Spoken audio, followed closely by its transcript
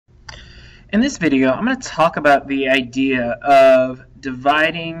In this video, I'm going to talk about the idea of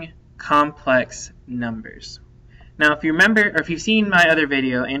dividing complex numbers. Now, if you remember, or if you've seen my other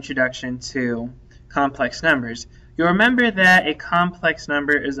video, Introduction to Complex Numbers, you'll remember that a complex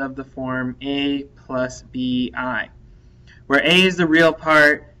number is of the form a plus bi, where a is the real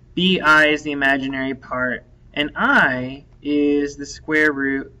part, bi is the imaginary part, and I is the square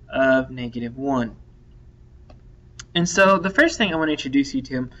root of -1. And so the first thing I want to introduce you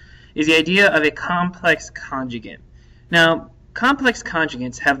to is the idea of a complex conjugate. Now, complex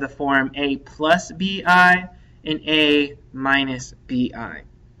conjugates have the form a plus bi and a minus bi.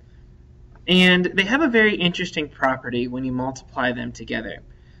 And they have a very interesting property when you multiply them together.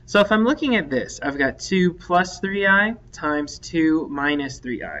 So if I'm looking at this, I've got 2 plus 3i times 2 minus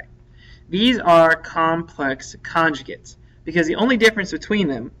 3i. These are complex conjugates because the only difference between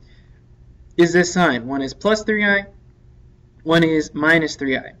them is this sign. One is plus 3i, one is minus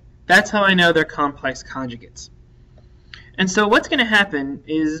 3i. That's how I know they're complex conjugates. And so what's going to happen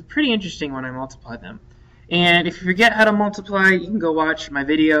is pretty interesting when I multiply them. And if you forget how to multiply, you can go watch my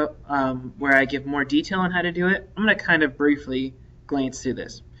video where I give more detail on how to do it. I'm going to kind of briefly glance through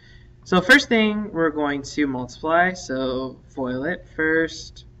this. So first thing, we're going to multiply. So FOIL it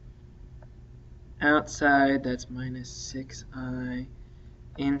first. Outside, that's minus 6i.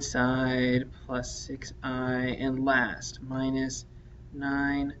 Inside, plus 6i. And last, minus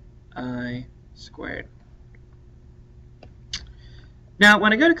 9i squared. Now,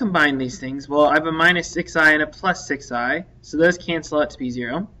 when I go to combine these things, well, I have a minus 6i and a plus 6i, so those cancel out to be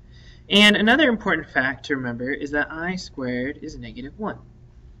 0. And another important fact to remember is that I squared is -1.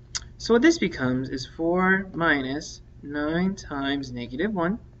 So what this becomes is 4 minus 9 times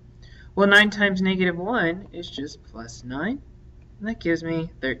 -1. Well, 9 times -1 is just plus 9, and that gives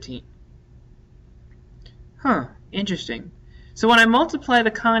me 13. Huh, interesting. So when I multiply the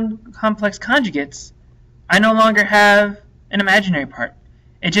complex conjugates, I no longer have an imaginary part.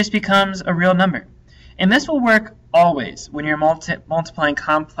 It just becomes a real number. And this will work always when you're multiplying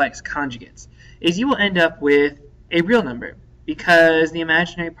complex conjugates, is you will end up with a real number because the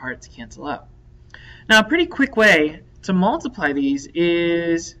imaginary parts cancel out. Now, a pretty quick way to multiply these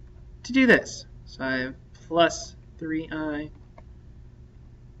is to do this. So I have plus 3i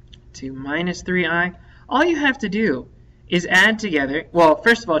to minus 3i. All you have to do is add together, well,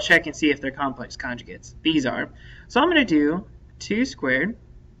 first of all, check and see if they're complex conjugates. These are. So I'm going to do 2 squared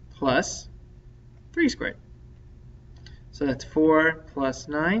plus 3 squared. So that's 4 plus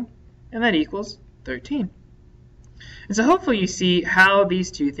 9, and that equals 13. And so hopefully you see how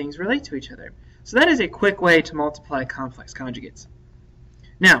these two things relate to each other. So that is a quick way to multiply complex conjugates.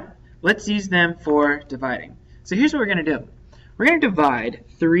 Now, let's use them for dividing. So here's what we're going to do. We're going to divide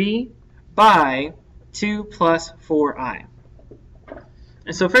 3 by 2 plus 4i.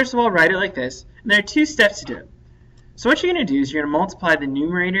 And so first of all, write it like this. And there are 2 steps to do it. So what you're going to do is you're going to multiply the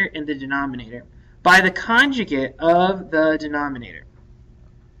numerator and the denominator by the conjugate of the denominator.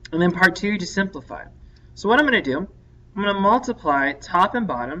 And then part 2, to simplify. So what I'm going to do, I'm going to multiply top and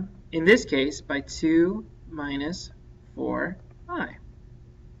bottom, in this case, by 2 minus 4i.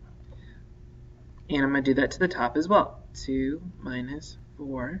 And I'm going to do that to the top as well. 2 minus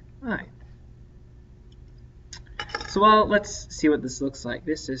 4i. So, well, let's see what this looks like.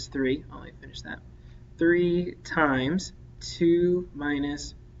 This is 3. I'll let me finish that. 3 times 2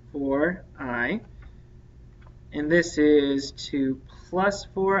 minus 4i. And this is 2 plus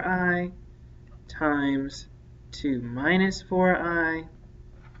 4i times 2 minus 4i.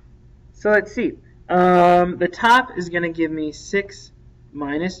 So let's see. The top is going to give me 6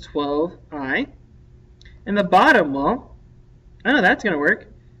 minus 12i. And the bottom, well, I know that's going to work.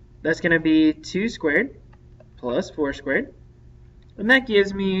 That's going to be 2 squared plus 4 squared, and that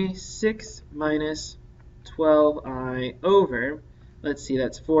gives me 6 minus 12i over, let's see,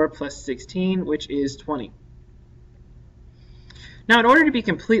 that's 4 plus 16, which is 20. Now, in order to be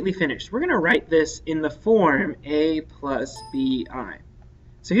completely finished, we're going to write this in the form a plus bi.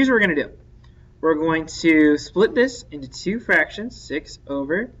 So here's what we're going to do. We're going to split this into 2 fractions, 6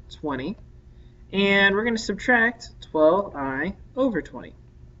 over 20, and we're going to subtract 12i over 20.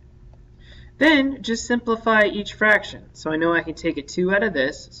 Then just simplify each fraction. So I know I can take a 2 out of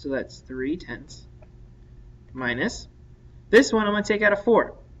this, so that's 3/10, minus this one I'm going to take out a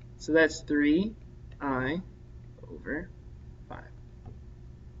 4. So that's 3i over 5.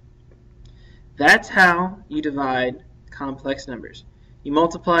 That's how you divide complex numbers. You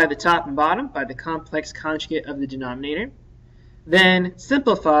multiply the top and bottom by the complex conjugate of the denominator, then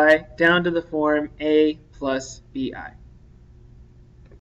simplify down to the form a plus bi.